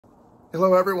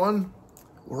Hello everyone,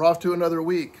 we're off to another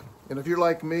week, and if you're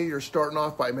like me, you're starting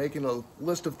off by making a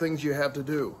list of things you have to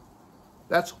do.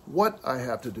 That's what I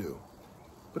have to do.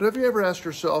 But have you ever asked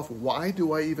yourself, why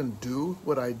do I even do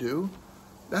what I do?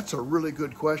 That's a really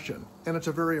good question, and it's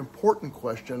a very important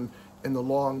question in the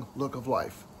long look of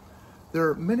life. There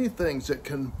are many things that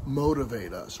can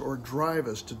motivate us or drive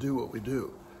us to do what we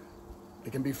do.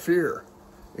 It can be fear,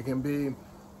 it can be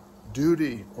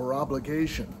duty or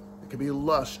obligation, it can be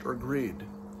lust or greed.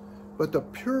 But the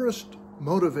purest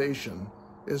motivation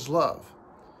is love.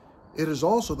 It is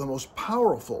also the most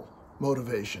powerful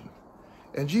motivation.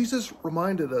 And Jesus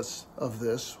reminded us of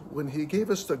this when he gave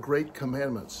us the great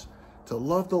commandments to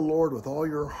love the Lord with all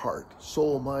your heart,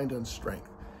 soul, mind, and strength,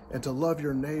 and to love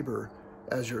your neighbor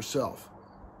as yourself.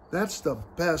 That's the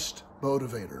best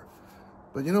motivator.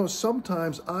 But you know,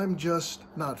 sometimes I'm just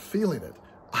not feeling it.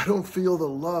 I don't feel the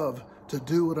love to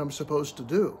do what I'm supposed to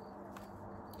do.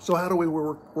 So how do we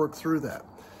work through that?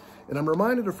 And I'm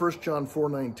reminded of 1 John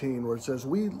 4:19, where it says,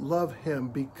 we love him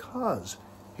because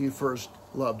he first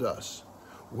loved us.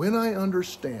 When I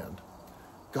understand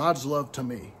God's love to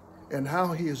me and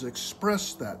how he has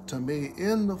expressed that to me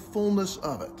in the fullness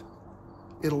of it,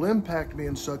 it'll impact me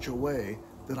in such a way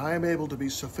that I am able to be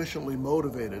sufficiently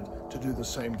motivated to do the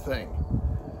same thing.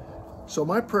 So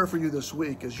my prayer for you this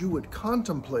week is you would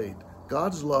contemplate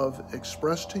God's love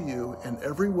expressed to you in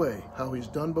every way, how he's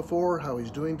done before, how he's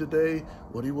doing today,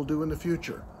 what he will do in the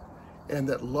future, and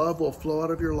that love will flow out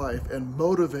of your life and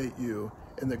motivate you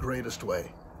in the greatest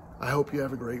way. I hope you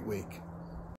have a great week.